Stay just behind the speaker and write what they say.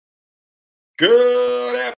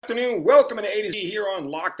Good afternoon. Welcome to A to Z here on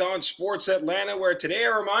Locked On Sports Atlanta, where today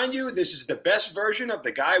I remind you this is the best version of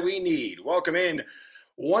the guy we need. Welcome in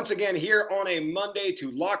once again here on a Monday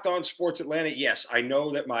to Locked On Sports Atlanta. Yes, I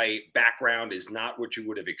know that my background is not what you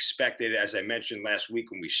would have expected. As I mentioned last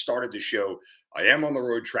week when we started the show, I am on the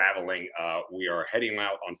road traveling. We are heading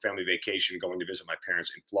out on family vacation, going to visit my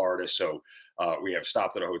parents in Florida. So we have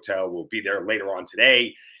stopped at a hotel. We'll be there later on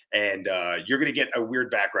today. And you're going to get a weird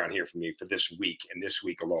background here from me for this week and this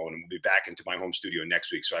week alone. And we'll be back into my home studio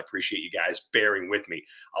next week. So I appreciate you guys bearing with me.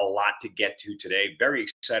 A lot to get to today. Very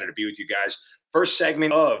excited to be with you guys. First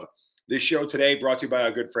segment of this show today brought to you by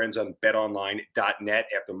our good friends on betonline.net.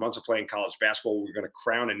 After months of playing college basketball, we're going to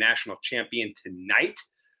crown a national champion tonight.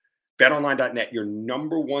 BetOnline.net, your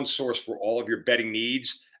number one source for all of your betting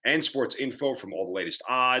needs and sports info from all the latest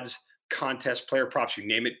odds, contests, player props, you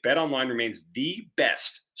name it. BetOnline remains the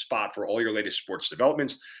best spot for all your latest sports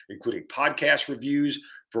developments, including podcast reviews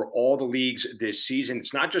for all the leagues this season.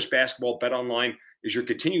 It's not just basketball. BetOnline is your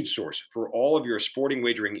continued source for all of your sporting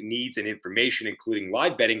wagering needs and information, including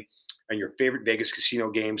live betting and your favorite Vegas casino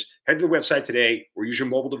games. Head to the website today or use your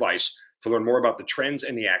mobile device to learn more about the trends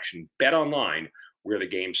and the action. BetOnline, where the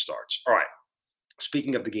game starts. All right.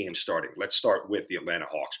 Speaking of the game starting, let's start with the Atlanta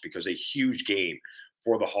Hawks, because a huge game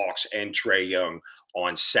for the Hawks and Trae Young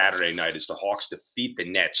on Saturday night as the Hawks defeat the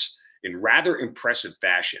Nets in rather impressive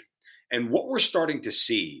fashion. And what we're starting to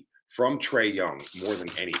see from Trae Young more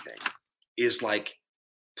than anything is like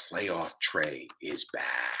playoff Trae is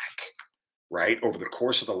back, right? Over the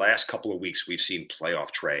course of the last couple of weeks, we've seen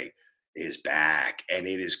playoff Trae is back, and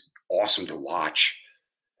it is awesome to watch.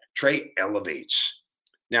 Trae elevates.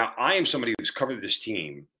 Now, I am somebody who's covered this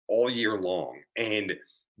team all year long, and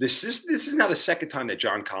this is now the second time that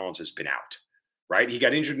John Collins has been out, right? He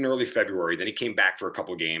got injured in early February, then he came back for a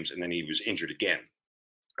couple of games, and then he was injured again.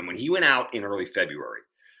 And when he went out in early February,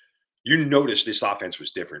 you noticed this offense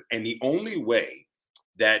was different. And the only way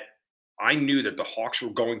that I knew that the Hawks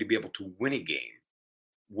were going to be able to win a game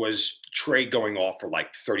was Trae going off for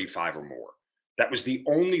like 35 or more. That was the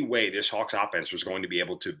only way this Hawks offense was going to be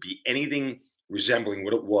able to be anything resembling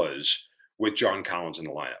what it was with John Collins in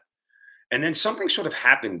the lineup. And then something sort of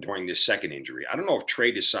happened during this second injury. I don't know if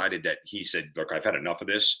Trae decided that he said, "Look, I've had enough of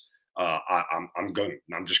this. I'm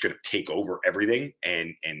just going to take over everything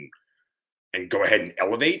and go ahead and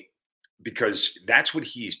elevate," because that's what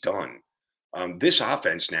he's done. This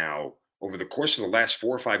offense now, over the course of the last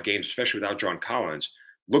 4 or 5 games, especially without John Collins,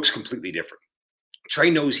 looks completely different.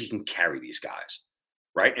 Trae knows he can carry these guys,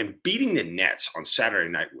 right? And beating the Nets on Saturday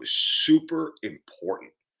night was super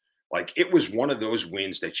important. Like, it was one of those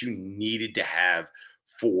wins that you needed to have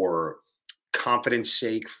for confidence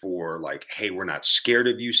sake, for like, hey, we're not scared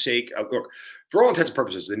of you sake. Look, for all intents and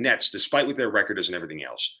purposes, the Nets, despite what their record is and everything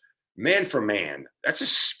else, man for man, that's a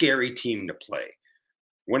scary team to play.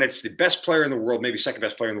 When it's the best player in the world, maybe second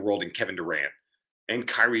best player in the world in Kevin Durant, and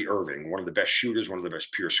Kyrie Irving, one of the best shooters, one of the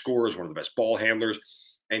best pure scorers, one of the best ball handlers,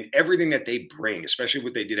 and everything that they bring, especially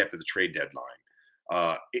what they did after the trade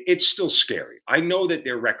deadline, it's still scary. I know that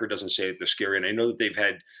their record doesn't say that they're scary, and I know that they've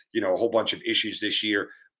had, a whole bunch of issues this year,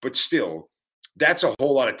 but still, that's a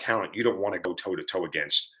whole lot of talent you don't want to go toe-to-toe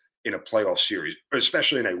against in a playoff series,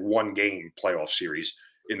 especially in a one-game playoff series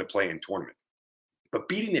in the play-in tournament. But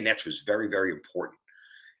beating the Nets was very, very important.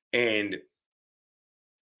 And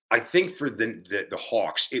I think for the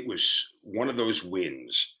Hawks, it was one of those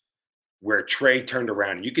wins where Trae turned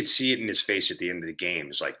around and you could see it in his face at the end of the game.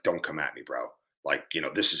 It's like, "Don't come at me, bro. Like,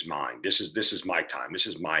 this is mine. This is my time. This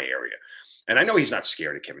is my area." And I know he's not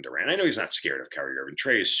scared of Kevin Durant. I know he's not scared of Kyrie Irving.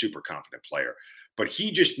 Trae is a super confident player, but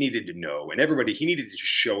he just needed to know, and he needed to just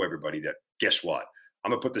show everybody that, guess what? I'm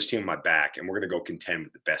going to put this team on my back, and we're going to go contend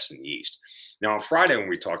with the best in the East. Now, on Friday when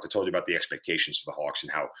we talked, I told you about the expectations for the Hawks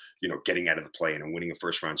and how, getting out of the play-in and winning a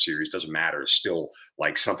first-round series doesn't matter. It's still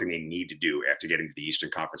like something they need to do after getting to the Eastern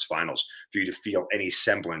Conference Finals for you to feel any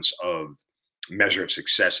semblance of measure of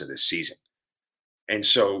success of this season. And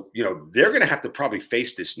so, they're going to have to probably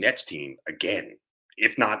face this Nets team again,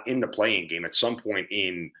 if not in the play-in game, at some point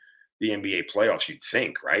in the NBA playoffs, you'd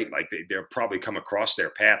think, right? Like they'll probably come across their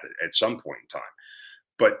path at some point in time.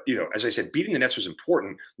 But, as I said, beating the Nets was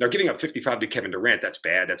important. Now, giving up 55 to Kevin Durant, that's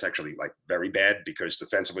bad. That's actually like very bad, because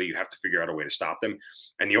defensively you have to figure out a way to stop them.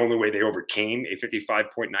 And the only way they overcame a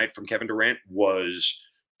 55-point night from Kevin Durant was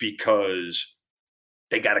because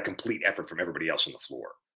they got a complete effort from everybody else on the floor,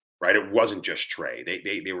 right? It wasn't just Trae.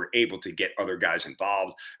 They were able to get other guys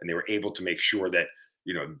involved, and they were able to make sure that,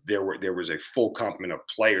 there was a full complement of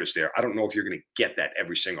players there. I don't know if you're going to get that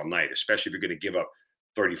every single night, especially if you're going to give up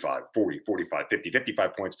 35, 40, 45, 50,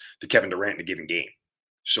 55 points to Kevin Durant in a given game.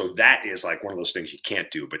 So that is like one of those things you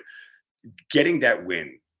can't do. But getting that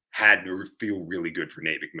win had to feel really good for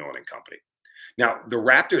Nate McMillan and company. Now, the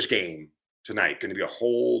Raptors game tonight going to be a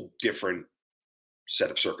whole different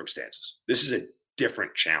set of circumstances. This is a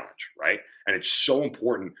different challenge, right? And it's so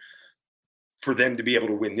important for them to be able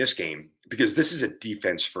to win this game because this is a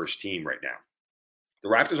defense first team right now. The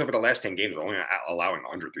Raptors over the last 10 games are only allowing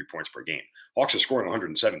 103 points per game. Hawks are scoring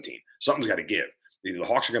 117. Something's got to give. Either the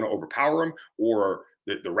Hawks are going to overpower them or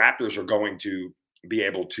the Raptors are going to be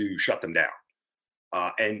able to shut them down.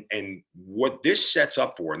 And what this sets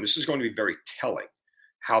up for, and this is going to be very telling,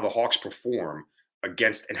 how the Hawks perform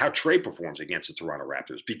against and how Trae performs against the Toronto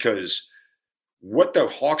Raptors, because what the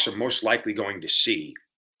Hawks are most likely going to see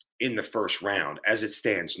in the first round, as it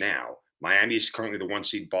stands now, Miami is currently the 1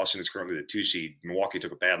 seed, Boston is currently the 2 seed. Milwaukee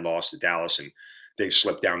took a bad loss to Dallas, and they've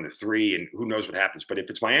slipped down to 3, and who knows what happens. But if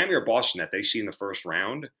it's Miami or Boston that they see in the first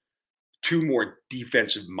round, 2 more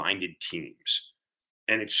defensive-minded teams.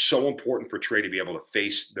 And it's so important for Trae to be able to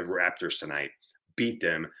face the Raptors tonight, beat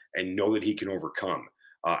them, and know that he can overcome.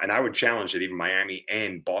 And I would challenge that even Miami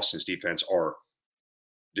and Boston's defense are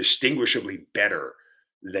distinguishably better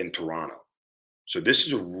than Toronto. So this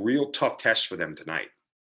is a real tough test for them tonight.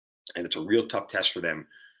 And it's a real tough test for them,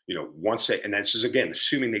 once they, and this is, again,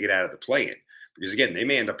 assuming they get out of the play-in. Because, again, they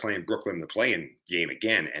may end up playing Brooklyn in the play-in game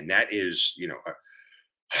again. And that is,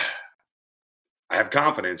 I have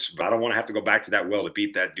confidence, but I don't want to have to go back to that well to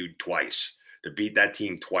beat that dude twice, to beat that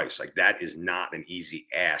team twice. Like, that is not an easy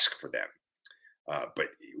ask for them. But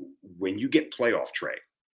when you get playoff Trae,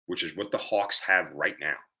 which is what the Hawks have right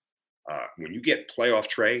now, when you get playoff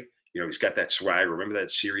Trae, he's got that swag. Remember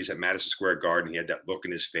that series at Madison Square Garden? He had that look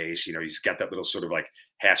in his face. He's got that little sort of like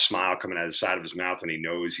half smile coming out of the side of his mouth when he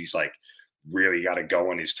knows he's like really got to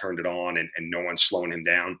go and he's turned it on and no one's slowing him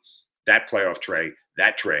down. That playoff Trae,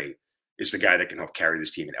 that Trae is the guy that can help carry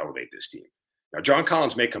this team and elevate this team. Now, John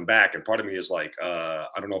Collins may come back, and part of me is like, I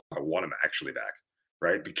don't know if I want him actually back,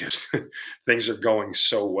 right? Because things are going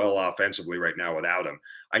so well offensively right now without him.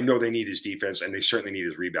 I know they need his defense, and they certainly need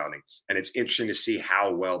his rebounding. And it's interesting to see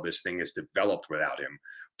how well this thing has developed without him.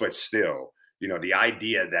 But still, the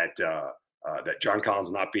idea that that John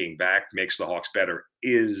Collins not being back makes the Hawks better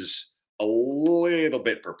is a little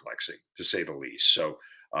bit perplexing, to say the least. So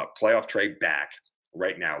playoff Trae back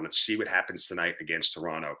right now. Let's see what happens tonight against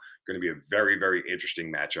Toronto. Going to be a very, very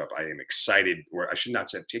interesting matchup. I am excited, or I should not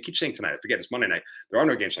say, I keep saying tonight. I forget it's Monday night. There are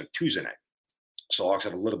no games on Tuesday night. So Hawks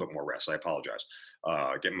have a little bit more rest. I apologize.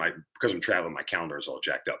 Because I'm traveling, my calendar is all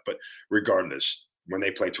jacked up. But regardless, when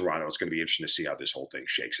they play Toronto, it's going to be interesting to see how this whole thing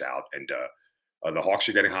shakes out. And the Hawks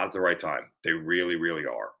are getting hot at the right time. They really, really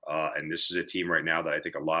are. And this is a team right now that I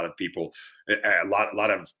think a lot of people, a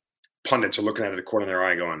lot of pundits are looking at the corner of their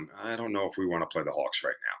eye going, I don't know if we want to play the Hawks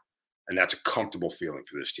right now. And that's a comfortable feeling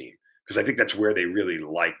for this team because I think that's where they really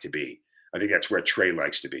like to be. I think that's where Trae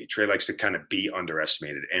likes to be. Trae likes to kind of be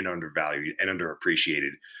underestimated and undervalued and underappreciated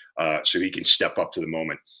so he can step up to the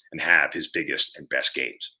moment and have his biggest and best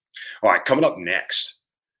games. All right, coming up next,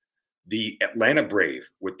 the Atlanta Brave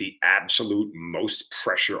with the absolute most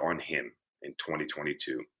pressure on him in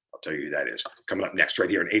 2022. I'll tell you who that is. Coming up next right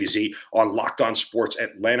here on A to Z on Locked On Sports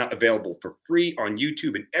Atlanta, available for free on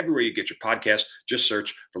YouTube and everywhere you get your podcast. Just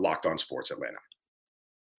search for Locked On Sports Atlanta.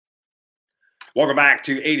 Welcome back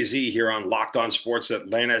to A to Z here on Locked On Sports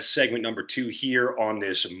Atlanta, segment number 2 here on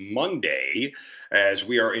this Monday, as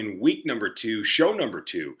we are in week number 2, show number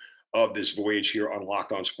 2 of this voyage here on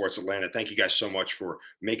Locked On Sports Atlanta. Thank you guys so much for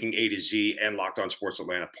making A to Z and Locked On Sports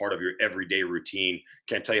Atlanta part of your everyday routine.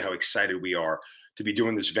 Can't tell you how excited we are to be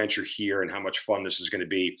doing this venture here and how much fun this is going to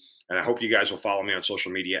be. And I hope you guys will follow me on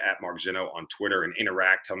social media at Mark Zinno on Twitter and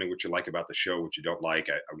interact. Tell me what you like about the show, what you don't like.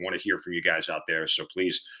 I want to hear from you guys out there. So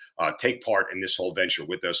please take part in this whole venture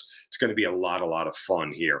with us. It's going to be a lot of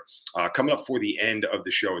fun here. Coming up for the end of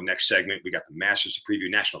the show, next segment, we got the Masters to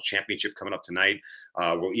preview National Championship coming up tonight.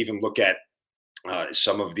 We'll even look at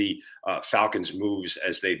some of the Falcons moves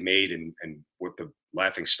as they've made and what the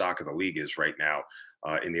laughing stock of the league is right now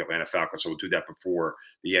in the Atlanta Falcons. So we'll do that before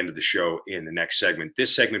the end of the show in the next segment.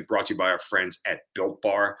 This segment brought to you by our friends at Built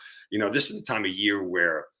Bar. This is the time of year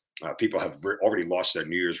where people have already lost their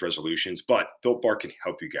New Year's resolutions, but Built Bar can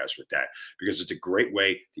help you guys with that because it's a great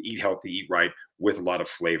way to eat healthy, eat right with a lot of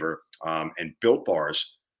flavor. And Built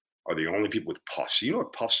Bars are the only people with puffs. You know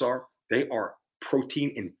what puffs are? They are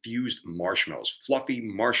protein-infused marshmallows, fluffy,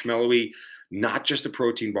 marshmallowy, not just a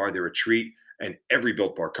protein bar. They're a treat. And every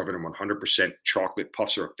Built Bar covered in 100% chocolate.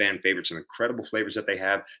 Puffs are a fan favorite. Some incredible flavors that they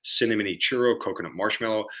have. Cinnamony churro, coconut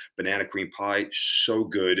marshmallow, banana cream pie. So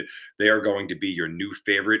good. They are going to be your new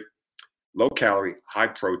favorite. Low calorie, high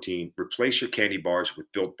protein. Replace your candy bars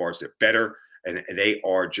with Built Bars. They're better, and they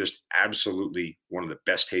are just absolutely one of the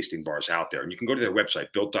best tasting bars out there. And you can go to their website,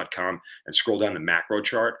 built.com, and scroll down the macro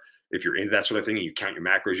chart. If you're into that sort of thing and you count your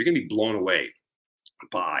macros, you're going to be blown away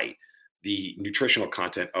by the nutritional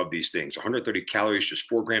content of these things. 130 calories, just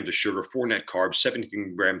 4 grams of sugar, 4 net carbs,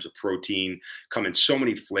 17 grams of protein, come in so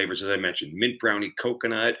many flavors, as I mentioned, mint brownie,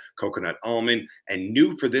 coconut, coconut almond, and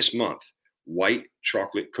new for this month, white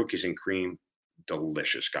chocolate cookies and cream.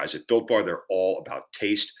 Delicious, guys. At Built Bar, they're all about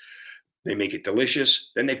taste. They make it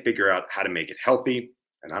delicious. Then they figure out how to make it healthy.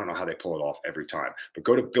 And I don't know how they pull it off every time. But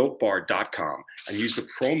go to builtbar.com and use the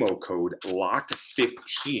promo code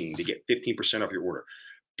LOCKED15 to get 15% off your order.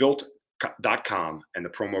 Built.com and the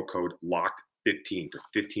promo code LOCKED15 for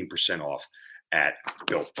 15% off at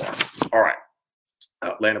Built Bar. All right.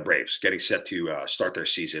 Atlanta Braves getting set to start their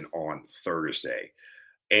season on Thursday.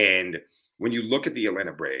 And when you look at the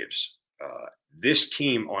Atlanta Braves, this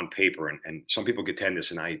team on paper, and some people contend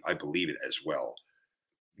this, and I believe it as well,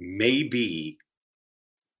 may be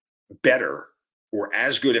better or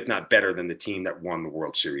as good, if not better, than the team that won the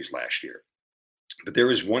World Series last year. But there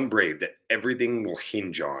is one Brave that everything will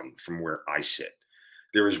hinge on from where I sit.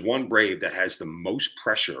 There is one Brave that has the most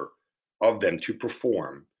pressure of them to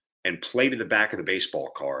perform and play to the back of the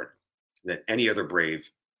baseball card than any other Brave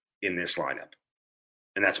in this lineup.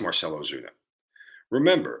 And that's Marcell Ozuna.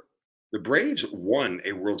 Remember, the Braves won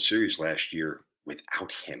a World Series last year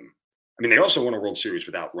without him. I mean, they also won a World Series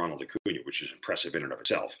without Ronald Acuna, which is impressive in and of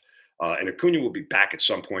itself. And Acuna will be back at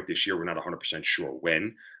some point this year. We're not 100% sure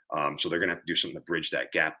when. So they're going to have to do something to bridge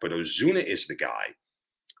that gap. But Ozuna is the guy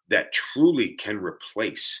that truly can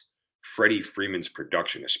replace Freddie Freeman's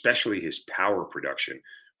production, especially his power production,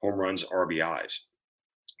 home runs, RBIs.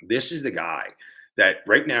 This is the guy that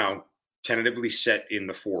right now, tentatively set in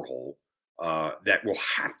the 4-hole, that will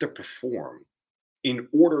have to perform in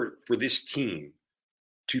order for this team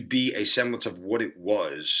to be a semblance of what it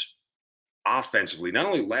was offensively, not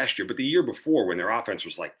only last year, but the year before when their offense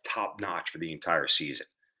was like top notch for the entire season.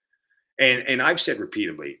 And I've said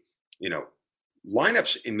repeatedly,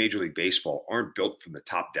 lineups in Major League Baseball aren't built from the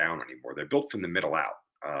top down anymore. They're built from the middle out.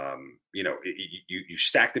 You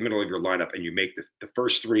stack the middle of your lineup and you make the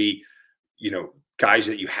first 3, guys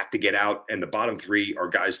that you have to get out, and the bottom 3 are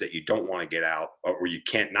guys that you don't want to get out, or you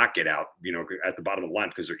can't not get out, at the bottom of the line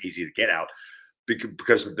because they're easy to get out,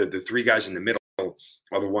 because the 3 guys in the middle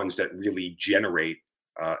are the ones that really generate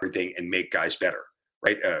everything and make guys better,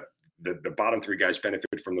 right? The bottom 3 guys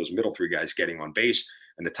benefit from those middle 3 guys getting on base,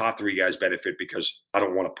 and the top 3 guys benefit because I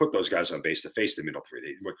don't want to put those guys on base to face the middle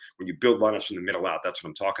 3. When you build lineups from the middle out, that's what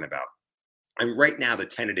I'm talking about. And right now, the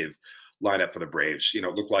tentative lineup for the Braves,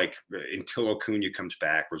 look like until Acuna comes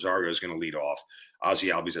back, Rosario is going to lead off. Ozzie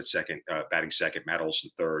Albies at second, batting second, Matt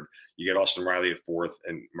Olson third. You get Austin Riley at fourth,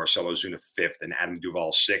 and Marcell Ozuna fifth, and Adam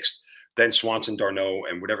Duvall sixth. Then Swanson, d'Arnaud,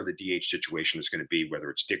 and whatever the DH situation is going to be,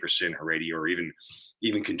 whether it's Dickerson, Heredia, or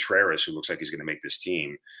even Contreras, who looks like he's going to make this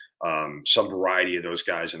team. Some variety of those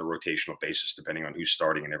guys on a rotational basis, depending on who's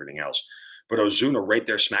starting and everything else. But Ozuna right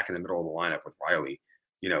there smack in the middle of the lineup with Riley,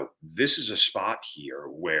 this is a spot here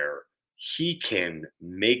where he can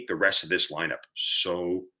make the rest of this lineup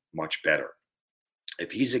so much better.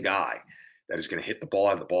 If he's a guy that is going to hit the ball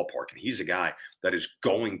out of the ballpark, and he's a guy that is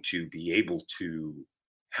going to be able to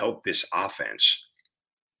help this offense,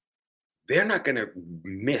 they're not going to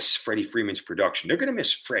miss Freddie Freeman's production. They're going to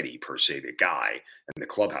miss Freddie, per se, the guy and the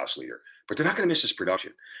clubhouse leader, but they're not going to miss his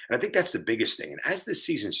production. And I think that's the biggest thing. And as this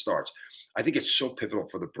season starts, I think it's so pivotal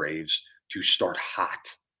for the Braves to start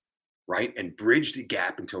hot, right? And bridge the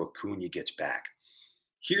gap until Acuna gets back.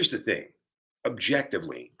 Here's the thing.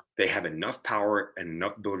 Objectively, they have enough power and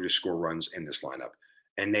enough ability to score runs in this lineup.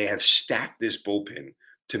 And they have stacked this bullpen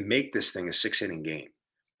to make this thing a 6-inning game.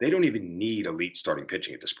 They don't even need elite starting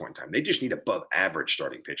pitching at this point in time. They just need above average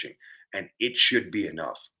starting pitching. And it should be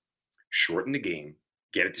enough. Shorten the game,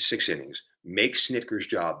 get it to 6 innings, make Snitker's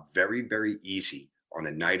job very, very easy on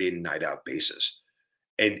a night in, night out basis.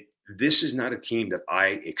 And this is not a team that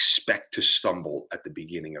I expect to stumble at the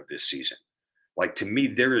beginning of this season. Like, to me,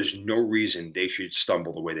 there is no reason they should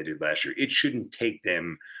stumble the way they did last year. It shouldn't take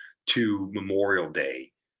them to Memorial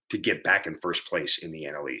Day to get back in first place in the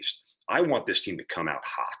NL East. I want this team to come out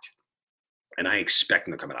hot, and I expect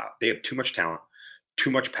them to come out. They have too much talent,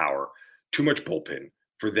 too much power, too much bullpen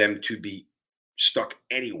for them to be stuck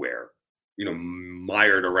anywhere,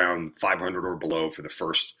 mired around 500 or below for the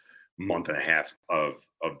first month and a half of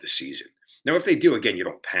the season. Now, if they do, again, you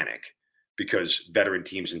don't panic, because veteran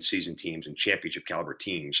teams and seasoned teams and championship caliber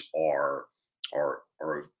teams are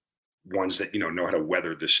ones that, know how to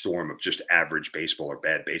weather the storm of just average baseball or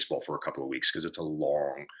bad baseball for a couple of weeks because it's a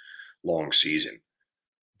long, long season.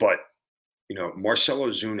 But, Marcelo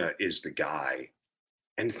Zuna is the guy.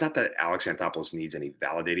 And it's not that Alex Anthopoulos needs any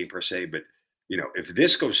validating per se, but, if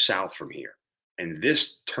this goes south from here and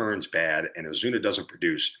this turns bad and Ozuna doesn't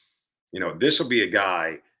produce, this will be a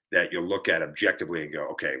guy that you'll look at objectively and go,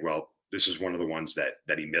 okay, well, this is one of the ones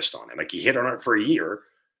that he missed on. And like he hit on it for a year.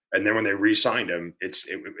 And then when they re-signed him,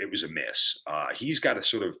 it was a miss. He's got to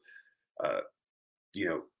sort of, uh,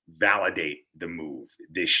 validate the move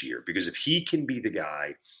this year, because if he can be the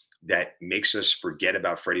guy that makes us forget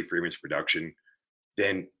about Freddie Freeman's production,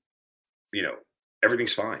 then, you know,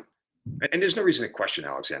 everything's fine. And there's no reason to question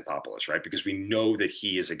Alex Anthopoulos, right? Because we know that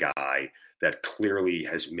he is a guy that clearly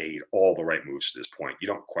has made all the right moves to this point. You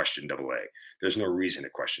don't question Double A. There's no reason to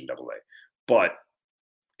question Double A. But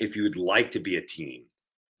if you would like to be a team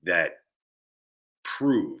that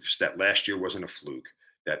proves that last year wasn't a fluke,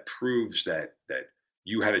 that proves that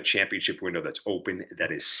you have a championship window that's open,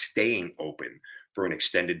 that is staying open for an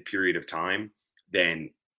extended period of time, then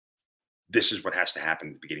this is what has to happen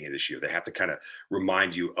at the beginning of this year. They have to kind of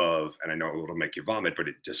remind you of, and I know it'll make you vomit, but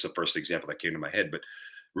it's just the first example that came to my head, but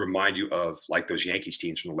remind you of like those Yankees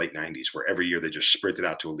teams from the late 90s, where every year they just sprinted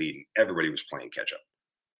out to a lead and everybody was playing catch up,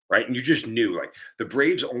 right? And you just knew, like, the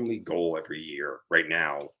Braves' only goal every year right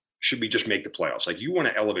now should be just make the playoffs. Like, you want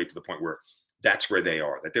to elevate to the point where that's where they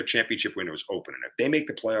are, that their championship window is open. And if they make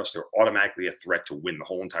the playoffs, they're automatically a threat to win the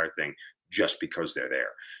whole entire thing just because they're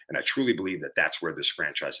there. And I truly believe that that's where this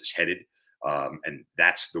franchise is headed. And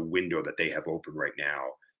that's the window that they have open right now,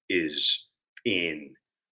 is in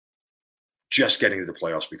just getting to the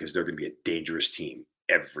playoffs, because they're going to be a dangerous team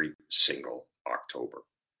every single October.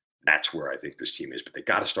 That's where I think this team is. But they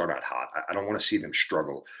got to start out hot. I don't want to see them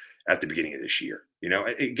struggle at the beginning of this year. You know,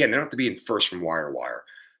 again, they don't have to be in first from wire to wire,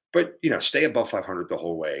 but, you know, stay above 500 the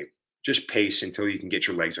whole way. Just pace until you can get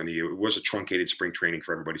your legs under you. It was a truncated spring training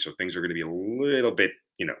for everybody, so things are going to be a little bit,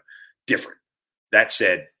 different. That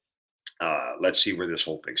said, let's see where this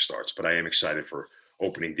whole thing starts. But I am excited for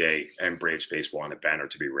opening day and Braves baseball, and a banner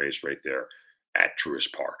to be raised right there at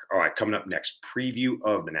Truist Park. All right, coming up next, preview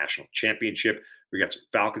of the national championship. We got some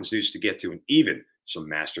Falcons news to get to, and even some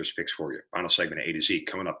Masters picks for you. Final segment of A to Z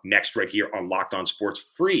coming up next right here on Locked On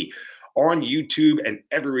Sports, free on YouTube and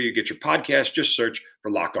everywhere you get your podcast. Just search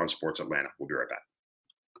for Locked On Sports Atlanta. We'll be right back.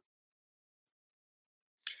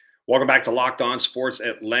 Welcome back to Locked On Sports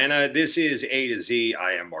Atlanta. This is A to Z.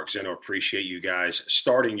 I am Mark Zinno. Appreciate you guys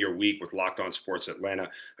starting your week with Locked On Sports Atlanta.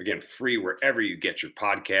 Again, free wherever you get your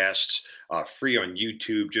podcasts, free on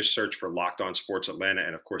YouTube. Just search for Locked On Sports Atlanta.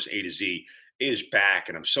 And of course, A to Z is back.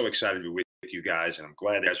 And I'm so excited to be with you guys. And I'm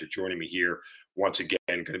glad you guys are joining me here once again.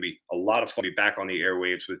 Going to be a lot of fun to be back on the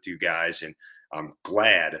airwaves with you guys. And I'm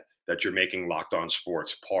glad that you're making Locked On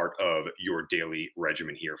Sports part of your daily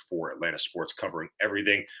regimen here for Atlanta sports, covering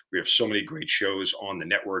everything. We have so many great shows on the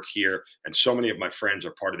network here, and so many of my friends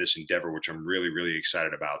are part of this endeavor, which I'm really, really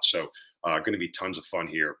excited about. So going to be tons of fun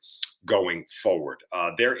here going forward.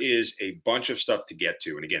 There is a bunch of stuff to get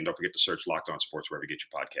to. And again, don't forget to search Locked On Sports wherever you get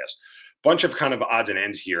your podcast. Bunch of kind of odds and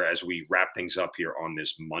ends here as we wrap things up here on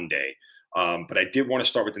this Monday. But I did want to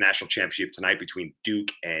start with the national championship tonight between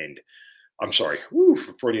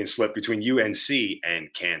Freudian slip, between UNC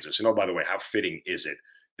and Kansas. And oh, by the way, how fitting is it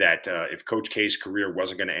that if Coach K's career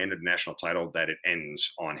wasn't going to end at the national title, that it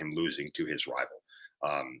ends on him losing to his rival.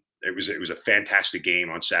 It was a fantastic game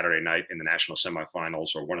on Saturday night in the national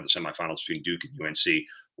semifinals, or one of the semifinals between Duke and UNC. A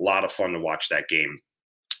lot of fun to watch that game.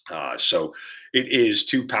 So it is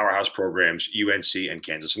two powerhouse programs, UNC and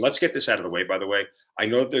Kansas. And let's get this out of the way, by the way. I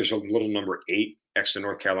know that there's a little number 8 next to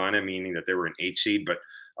North Carolina, meaning that they were an 8 seed, but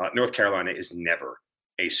North Carolina is never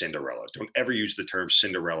a Cinderella. Don't ever use the term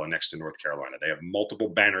Cinderella next to North Carolina. They have multiple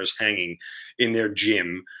banners hanging in their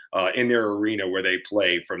gym, in their arena where they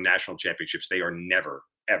play from national championships. They are never,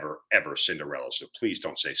 ever, ever Cinderella. So please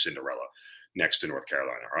don't say Cinderella next to North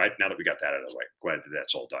Carolina. All right, now that we got that out of the way, glad that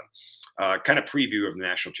that's all done. Kind of preview of the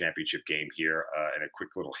national championship game here, and a quick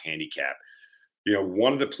little handicap.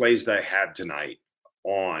 One of the plays that I have tonight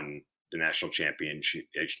on the national championship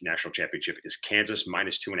is Kansas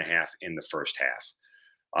 -2.5 in the first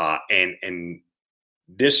half. And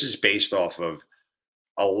this is based off of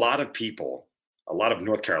a lot of people, a lot of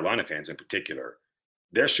North Carolina fans in particular.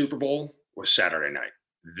 Their Super Bowl was Saturday night.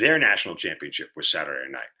 Their national championship was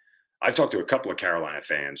Saturday night. I've talked to a couple of Carolina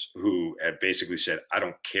fans who have basically said, I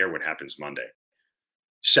don't care what happens Monday.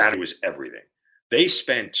 Saturday was everything. They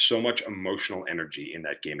spent so much emotional energy in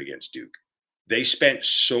that game against Duke. They spent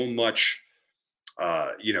so much,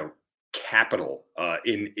 capital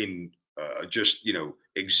in just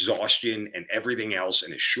exhaustion and everything else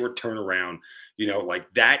and a short turnaround,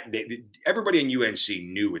 like that. Everybody in UNC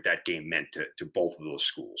knew what that game meant to both of those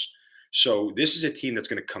schools. So this is a team that's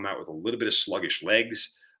going to come out with a little bit of sluggish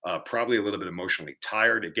legs, probably a little bit emotionally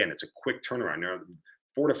tired. Again, it's a quick turnaround. Now,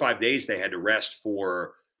 4 to 5 days they had to rest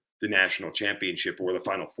for the national championship, or the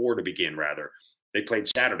Final Four to begin, rather. They played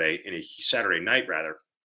Saturday night, rather,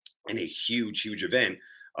 in a huge event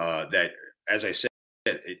that, as I said,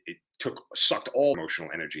 it sucked all emotional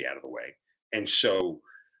energy out of the way. And so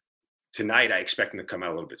tonight, I expect them to come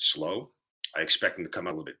out a little bit slow. I expect them to come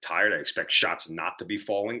out a little bit tired. I expect shots not to be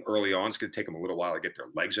falling early on. It's going to take them a little while to get their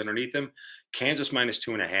legs underneath them. Kansas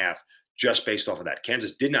 -2.5, just based off of that.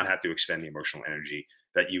 Kansas did not have to expend the emotional energy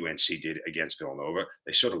that UNC did against Villanova.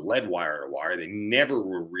 They sort of led wire to wire. They never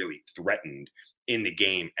were really threatened in the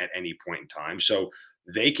game at any point in time. So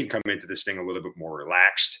they can come into this thing a little bit more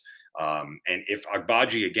relaxed. And if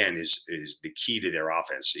Agbaji, again, is the key to their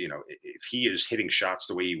offense, if he is hitting shots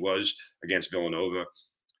the way he was against Villanova,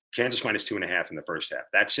 Kansas -2.5 in the first half.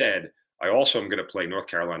 That said, I also am going to play North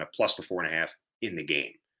Carolina plus the 4.5 in the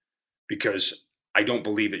game, because I don't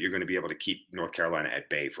believe that you're going to be able to keep North Carolina at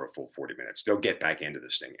bay for a full 40 minutes. They'll get back into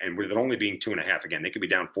this thing. And with it only being 2.5, again, they could be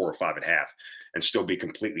down 4 or 5 at half and still be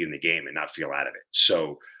completely in the game and not feel out of it.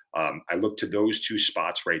 So I look to those two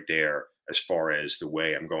spots right there as far as the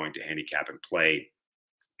way I'm going to handicap and play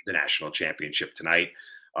the national championship tonight.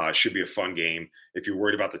 Should be a fun game. If you're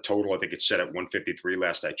worried about the total, I think it's set at 153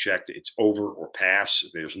 last I checked. It's over or pass.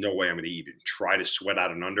 There's no way I'm going to even try to sweat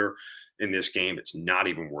out an under in this game. It's not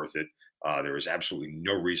even worth it. There is absolutely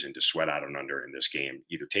no reason to sweat out an under in this game.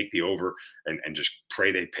 Either take the over and just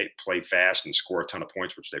pray they play fast and score a ton of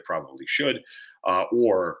points, which they probably should,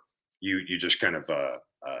 or you just kind of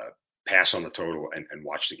pass on the total and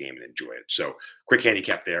watch the game and enjoy it. So quick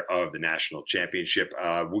handicap there of the national championship.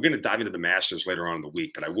 We're going to dive into the Masters later on in the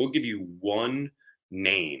week, but I will give you one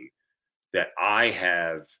name that I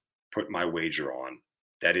have put my wager on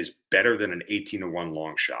that is better than an 18-1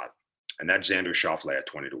 long shot, and that's Xander Schauffele at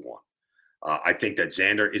 20-1. I think that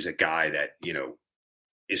Xander is a guy that,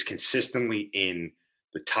 is consistently in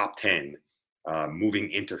the top 10 moving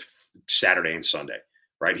into Saturday and Sunday,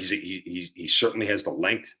 right? He certainly has the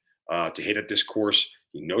length to hit at this course.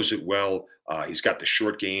 He knows it well. He's got the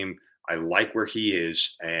short game. I like where he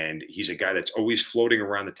is, and he's a guy that's always floating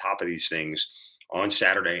around the top of these things on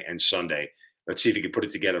Saturday and Sunday. Let's see if he can put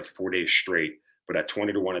it together for 4 days straight. But at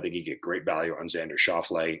 20-1, I think you get great value on Xander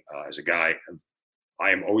Schauffele as a guy. I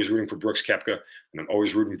am always rooting for Brooks Koepka, and I'm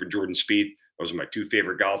always rooting for Jordan Spieth. Those are my two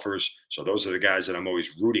favorite golfers. So those are the guys that I'm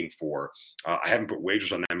always rooting for. I haven't put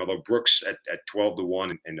wagers on them, although Brooks at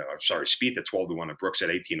 12-1 and Spieth at 12-1 and Brooks at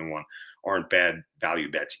 18-1 aren't bad value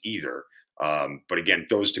bets either. But again,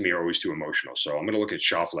 those to me are always too emotional. So I'm going to look at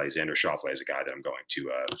Schauffele. Xander Schauffele is a guy that I'm going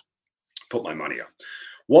to put my money on.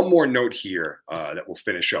 One more note here that we'll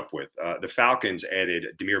finish up with. The Falcons added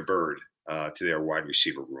Damiere Byrd to their wide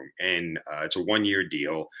receiver room. And it's a 1-year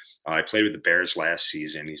deal. I played with the Bears last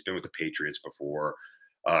season. He's been with the Patriots before.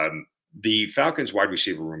 The Falcons wide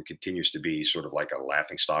receiver room continues to be sort of like a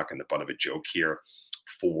laughingstock and the butt of a joke here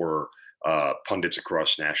for pundits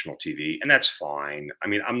across national TV. And that's fine. I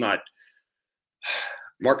mean,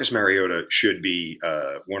 Marcus Mariota should be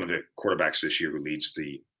one of the quarterbacks this year who leads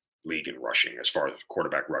the league in rushing as far as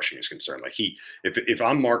quarterback rushing is concerned. Like if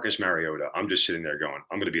I'm Marcus Mariota, I'm just sitting there going,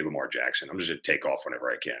 I'm going to be Lamar Jackson. I'm just going to take off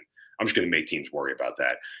whenever I can. I'm just going to make teams worry about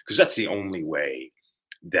that, because that's the only way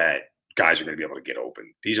that guys are going to be able to get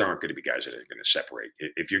open. These aren't going to be guys that are going to separate.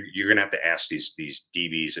 If you're going to have to ask these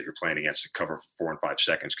DBs that you're playing against to cover for 4 and 5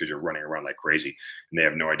 seconds because you're running around like crazy and they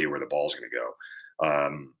have no idea where the ball's going to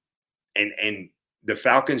go. And the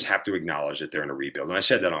Falcons have to acknowledge that they're in a rebuild. And I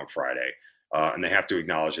said that on Friday. And they have to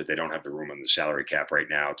acknowledge that they don't have the room on the salary cap right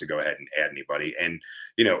now to go ahead and add anybody. And,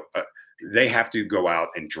 they have to go out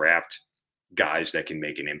and draft guys that can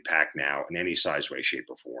make an impact now in any size, way, shape,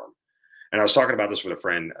 or form. And I was talking about this with a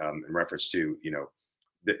friend in reference to,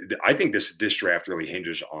 I think this draft really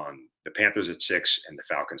hinges on the Panthers at 6 and the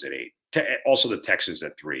Falcons at 8. Also the Texans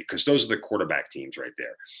at 3, because those are the quarterback teams right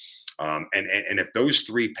there. And if those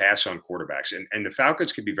three pass on quarterbacks, and the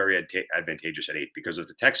Falcons could be very advantageous at 8, because if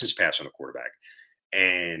the Texans pass on a quarterback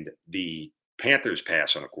and the Panthers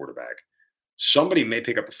pass on a quarterback, somebody may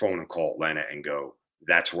pick up the phone and call Atlanta and go,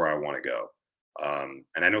 that's where I want to go.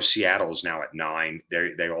 And I know Seattle is now at 9.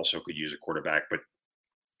 They also could use a quarterback, but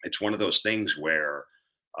it's one of those things where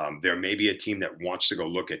there may be a team that wants to go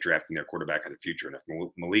look at drafting their quarterback in the future. And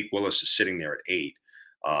if Malik Willis is sitting there at 8,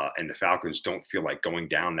 and the Falcons don't feel like going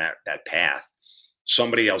down that path,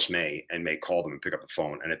 somebody else may call them and pick up the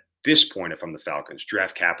phone. And at this point, if I'm the Falcons,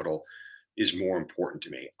 draft capital is more important to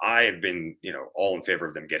me. I have been, all in favor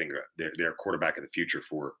of them getting their quarterback of the future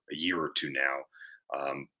for a year or two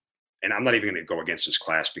now. And I'm not even going to go against this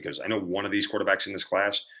class because I know one of these quarterbacks in this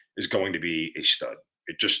class is going to be a stud.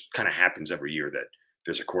 It just kind of happens every year that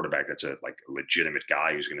there's a quarterback that's a legitimate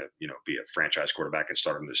guy who's going to, be a franchise quarterback and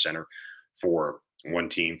start in the center for one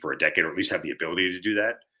team for a decade, or at least have the ability to do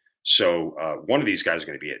that. So one of these guys is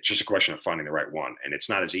going to be it. It's just a question of finding the right one. And it's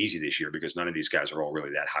not as easy this year because none of these guys are all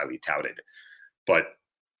really that highly touted. But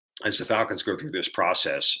as the Falcons go through this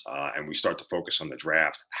process and we start to focus on the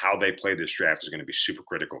draft, how they play this draft is going to be super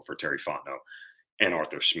critical for Terry Fontenot and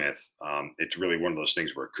Arthur Smith. It's really one of those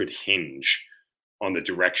things where it could hinge on the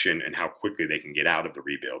direction and how quickly they can get out of the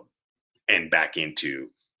rebuild and back into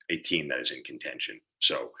a team that is in contention.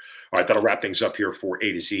 So, all right, that'll wrap things up here for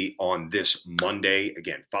A to Z on this Monday.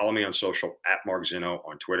 Again, follow me on social at Mark Zinno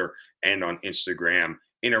on Twitter and on Instagram.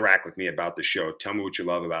 Interact with me about the show. Tell me what you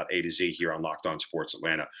love about A to Z here on Locked On Sports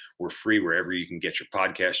Atlanta. We're free wherever you can get your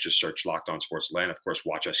podcast. Just search Locked On Sports Atlanta. Of course,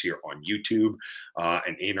 watch us here on YouTube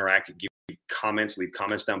and interact. Leave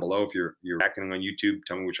comments down below if you're acting on YouTube.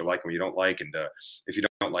 Tell me what you like and what you don't like. And if you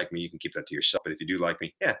don't like me, you can keep that to yourself. But if you do like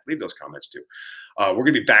me, leave those comments too. We're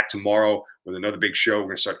going to be back tomorrow with another big show. We're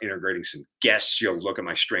going to start integrating some guests. You'll look at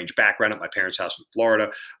my strange background at my parents' house in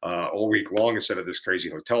Florida all week long instead of this crazy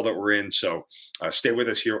hotel that we're in. So stay with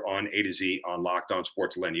us here on A to Z on Locked On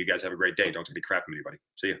Sports Atlanta. You guys have a great day. Don't take any crap from anybody.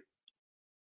 See ya.